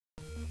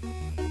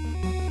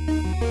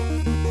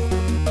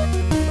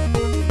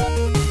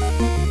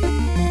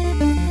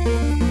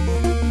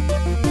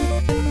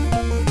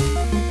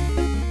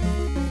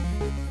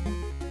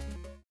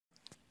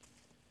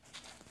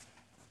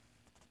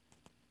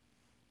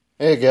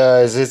Hey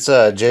guys, it's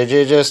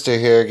JJ Jester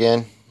here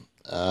again.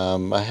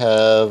 I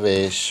have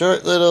a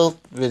short little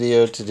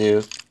video to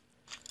do,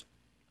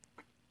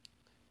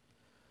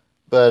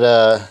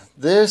 but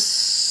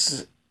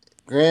this,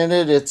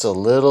 granted, it's a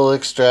little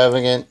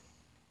extravagant.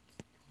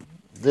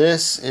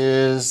 This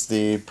is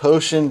the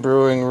potion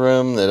brewing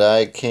room that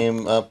I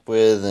came up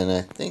with, and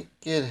I think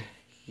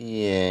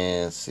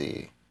let's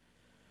see,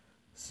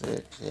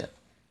 yeah.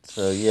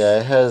 So yeah,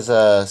 it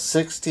has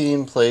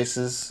 16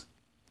 places.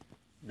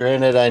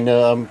 Granted, I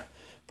know I'm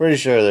pretty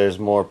sure there's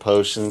more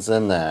potions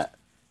than that,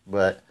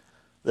 but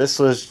this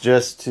was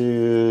just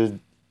to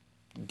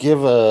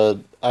give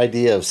a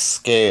idea of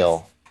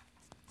scale.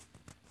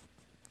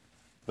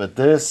 But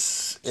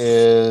this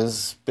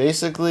is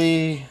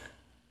basically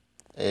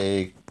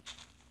a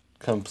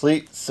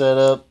complete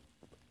setup,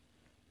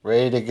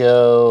 ready to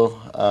go.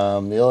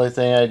 The only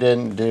thing I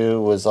didn't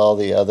do was all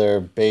the other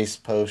base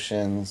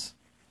potions,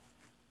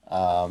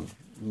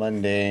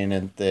 mundane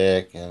and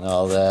thick and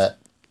all that.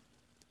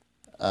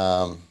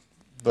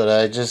 But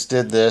I just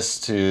did this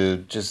to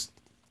just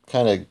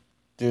kind of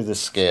do the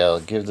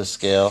scale, give the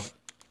scale.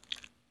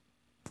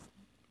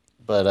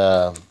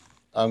 But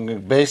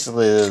I'm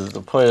basically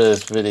the point of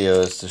this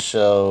video is to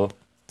show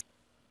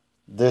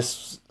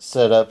this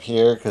setup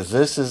here, because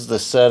this is the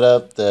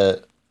setup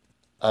that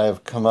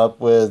I've come up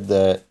with,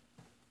 that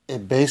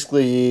it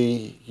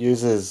basically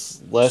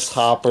uses less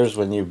hoppers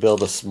when you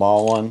build a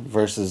small one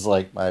versus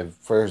like my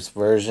first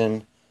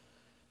version.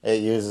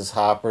 It uses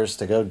hoppers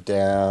to go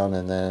down,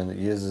 and then it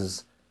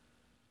uses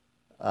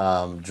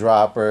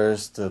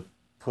droppers to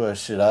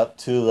push it up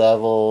 2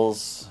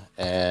 levels.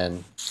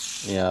 And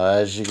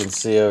as you can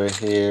see over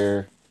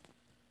here,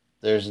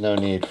 there's no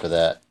need for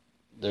that.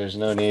 There's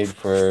no need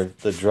for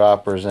the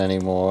droppers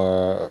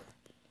anymore,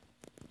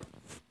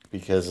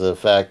 because of the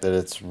fact that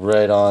it's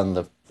right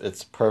on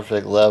its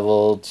perfect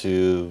level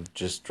to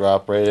just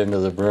drop right into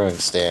the brewing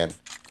stand.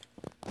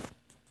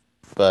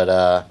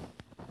 But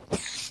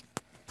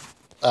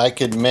I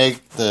could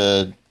make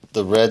the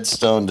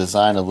redstone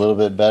design a little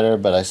bit better,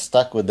 but I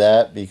stuck with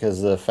that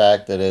because of the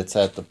fact that it's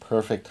at the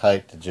perfect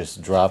height to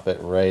just drop it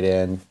right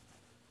in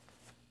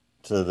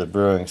to the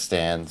brewing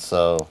stand.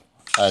 So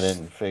I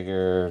didn't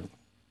figure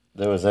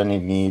there was any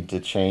need to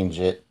change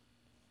it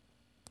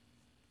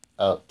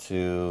out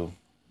to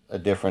a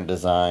different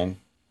design.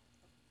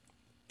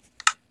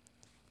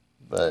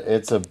 But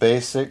it's a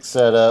basic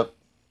setup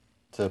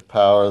to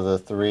power the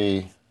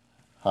 3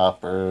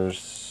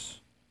 hoppers,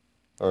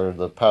 or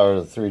the power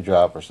of the 3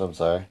 droppers, I'm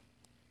sorry.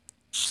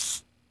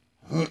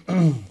 We'll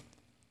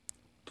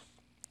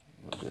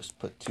just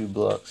put 2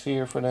 blocks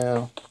here for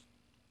now.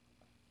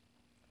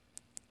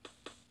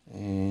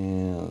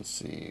 And let's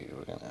see,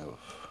 we're going to have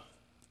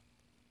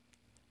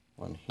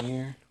one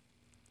here,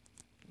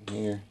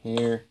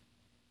 here.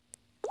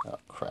 Oh,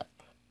 crap.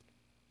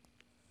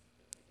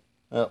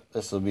 Well,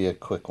 this will be a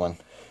quick one.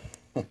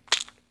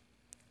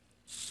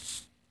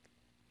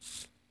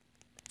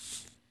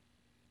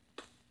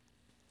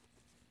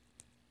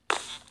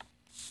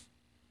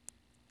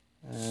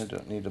 I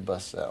don't need to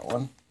bust that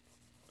one.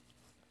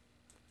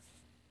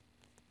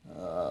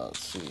 Let's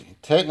see.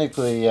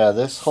 Technically, yeah,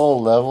 this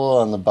whole level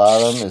on the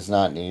bottom is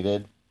not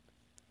needed.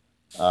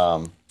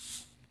 I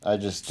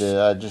just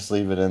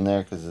leave it in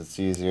there because it's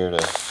easier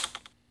to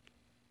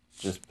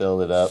just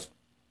build it up.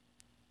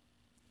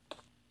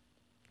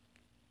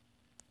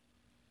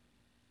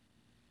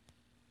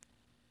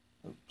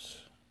 Oops.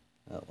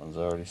 That one's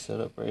already set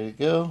up, ready to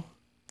go.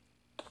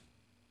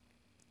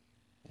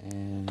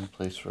 And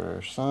place for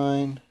our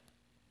sign.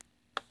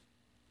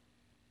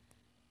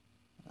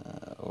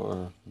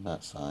 Or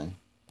not sign.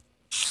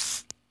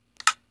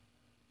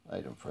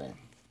 Item frame.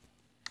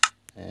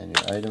 And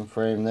your item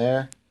frame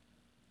there.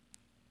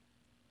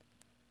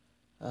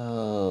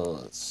 Oh,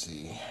 let's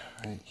see.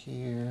 Right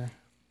here.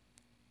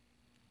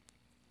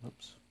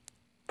 Oops.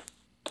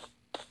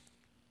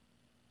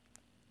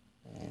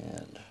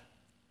 And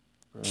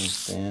brewing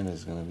stand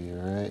is going to be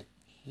right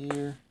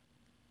here.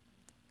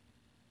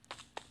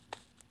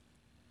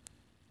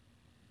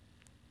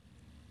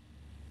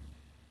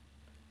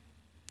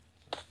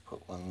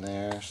 Put one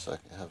there so I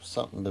can have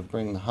something to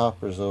bring the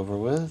hoppers over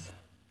with.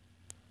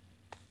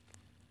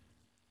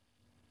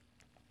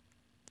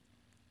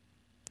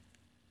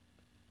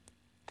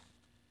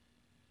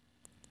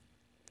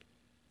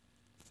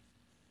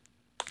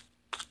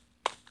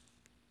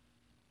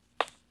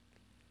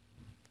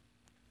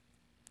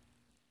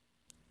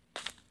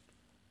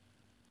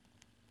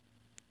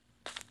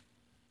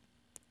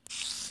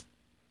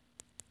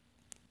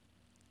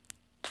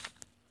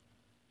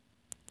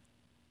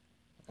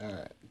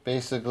 Alright,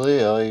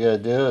 basically all you gotta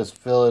do is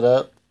fill it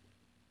up.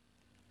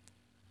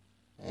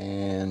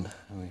 And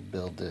let me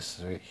build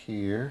this right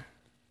here.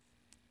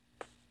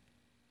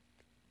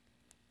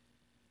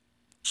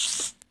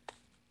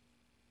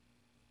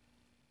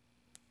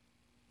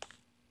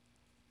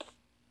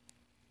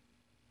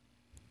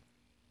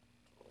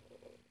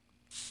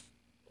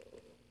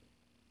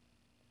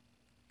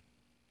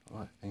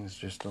 Boy, things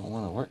just don't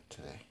want to work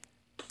today.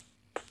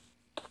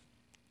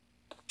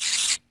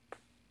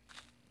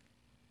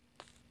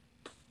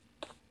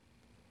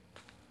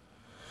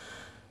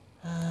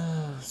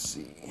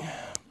 see.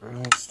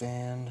 Brewing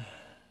stand.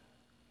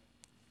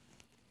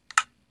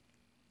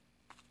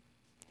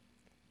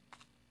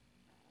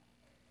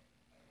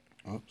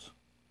 Oops.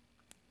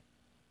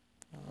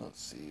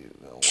 Let's see.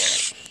 We've got one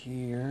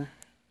here.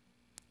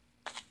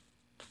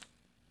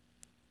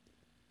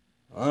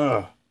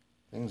 Ugh.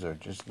 Things are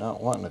just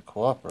not wanting to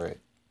cooperate.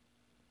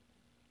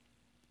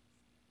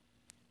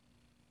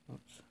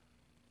 Oops.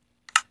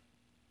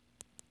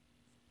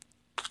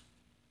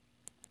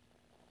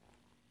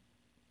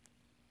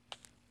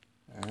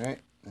 Alright,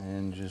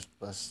 and just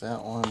bust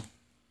that one.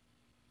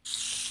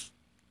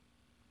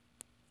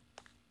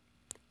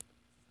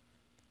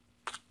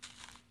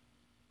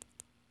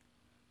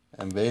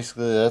 And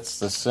basically that's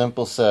the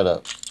simple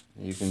setup.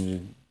 You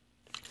can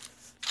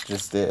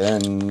just,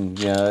 and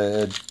you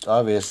know,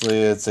 obviously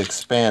it's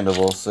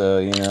expandable, so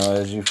you know,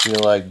 as you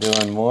feel like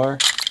doing more,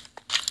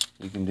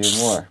 you can do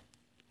more.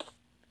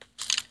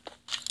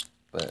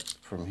 But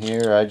from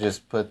here I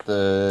just put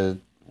the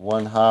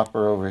one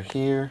hopper over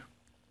here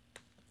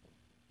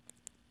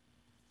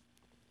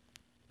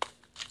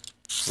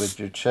with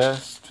your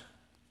chest.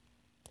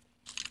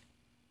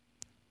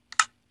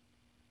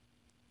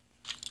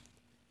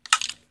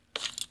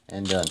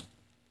 And done.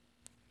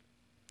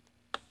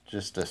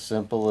 Just a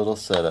simple little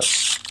setup.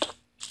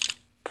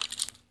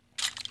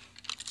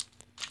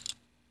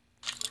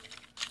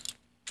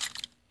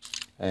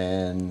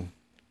 And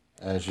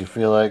as you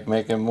feel like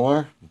making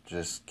more,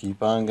 just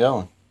keep on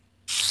going.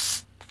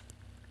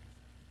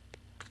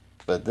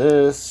 But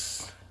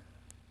this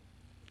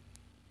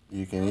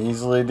you can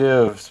easily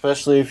do,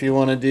 especially if you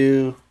want to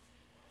do,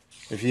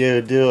 if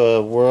you do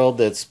a world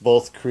that's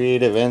both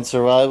creative and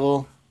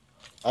survival.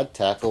 I'd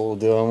tackle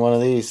doing one of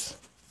these,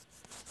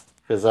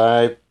 because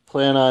I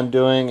plan on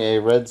doing a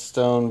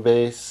redstone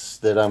base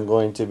that I'm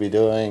going to be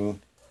doing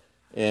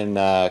in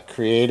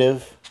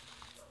creative,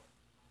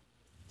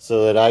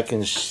 so that I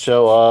can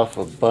show off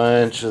a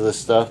bunch of the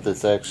stuff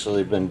that's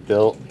actually been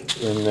built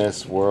in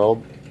this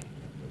world,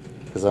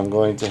 because I'm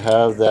going to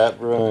have that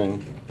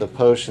brewing, the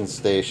potion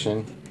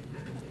station.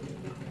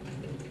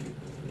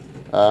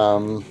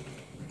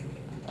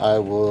 I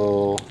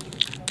will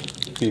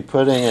be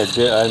putting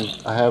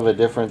I have a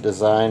different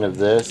design of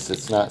this.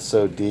 It's not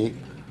so deep,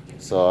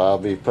 so I'll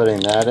be putting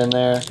that in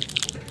there.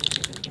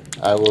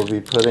 I will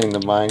be putting the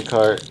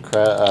minecart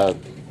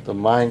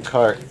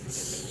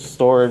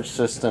storage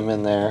system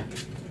in there.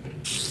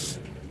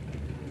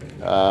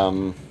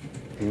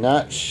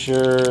 Not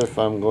sure if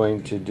I'm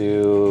going to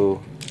do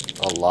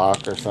a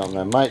lock or something.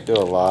 I might do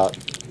a lock,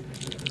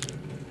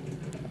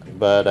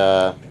 but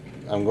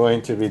I'm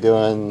going to be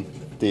doing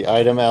the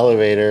item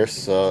elevator,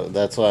 so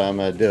that's why I'm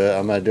gonna do it.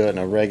 I'm gonna do it in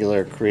a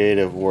regular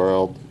creative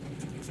world,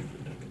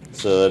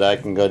 so that I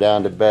can go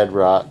down to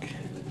bedrock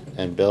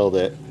and build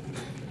it.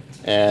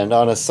 And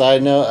on a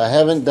side note, I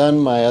haven't done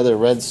my other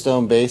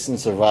redstone base and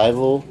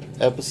survival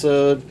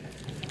episode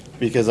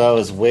because I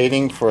was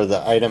waiting for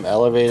the item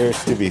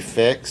elevators to be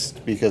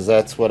fixed, because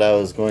that's what I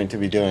was going to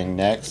be doing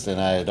next,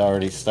 and I had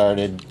already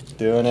started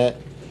doing it.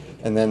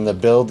 And then the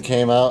build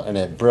came out and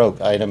it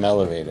broke item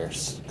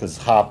elevators because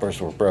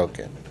hoppers were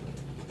broken.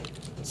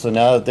 So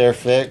now that they're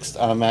fixed,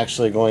 I'm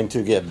actually going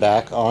to get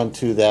back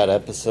onto that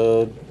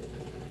episode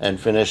and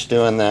finish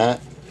doing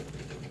that.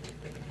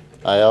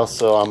 I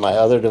also, on my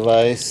other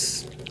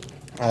device,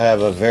 I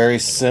have a very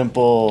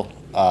simple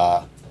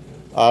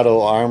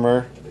auto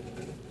armor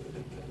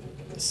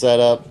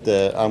setup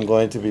that I'm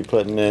going to be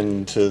putting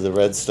into the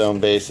redstone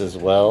base as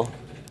well.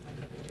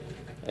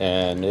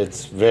 And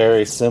it's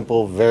very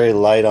simple, very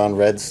light on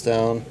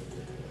redstone.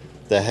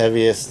 The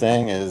heaviest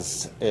thing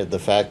is the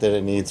fact that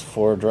it needs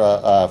four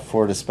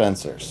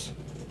dispensers.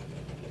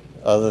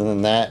 Other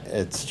than that,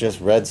 it's just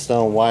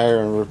redstone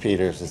wire and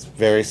repeaters. It's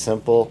very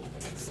simple.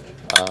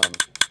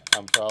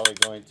 I'm probably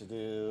going to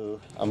do,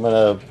 I am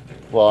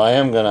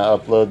going to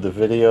upload the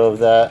video of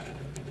that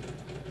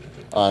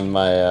on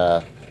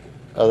my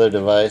other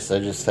device. I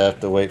just have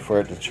to wait for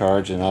it to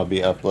charge, and I'll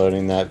be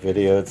uploading that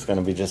video. It's going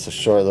to be just a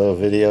short little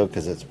video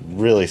because it's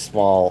really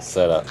small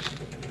setup.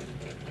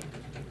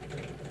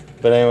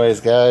 But anyways,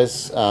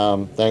 guys,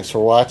 thanks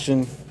for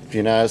watching. If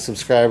you're not a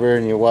subscriber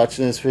and you're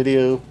watching this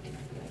video,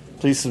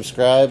 please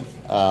subscribe.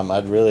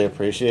 I'd really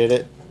appreciate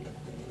it.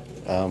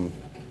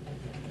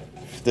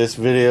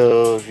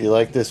 If you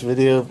like this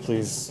video,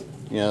 please,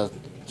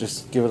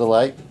 just give it a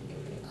like.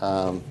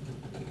 And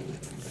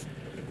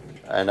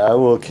I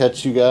will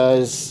catch you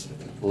guys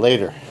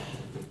later.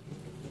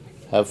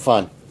 Have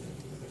fun.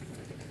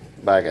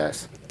 Bye,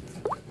 guys.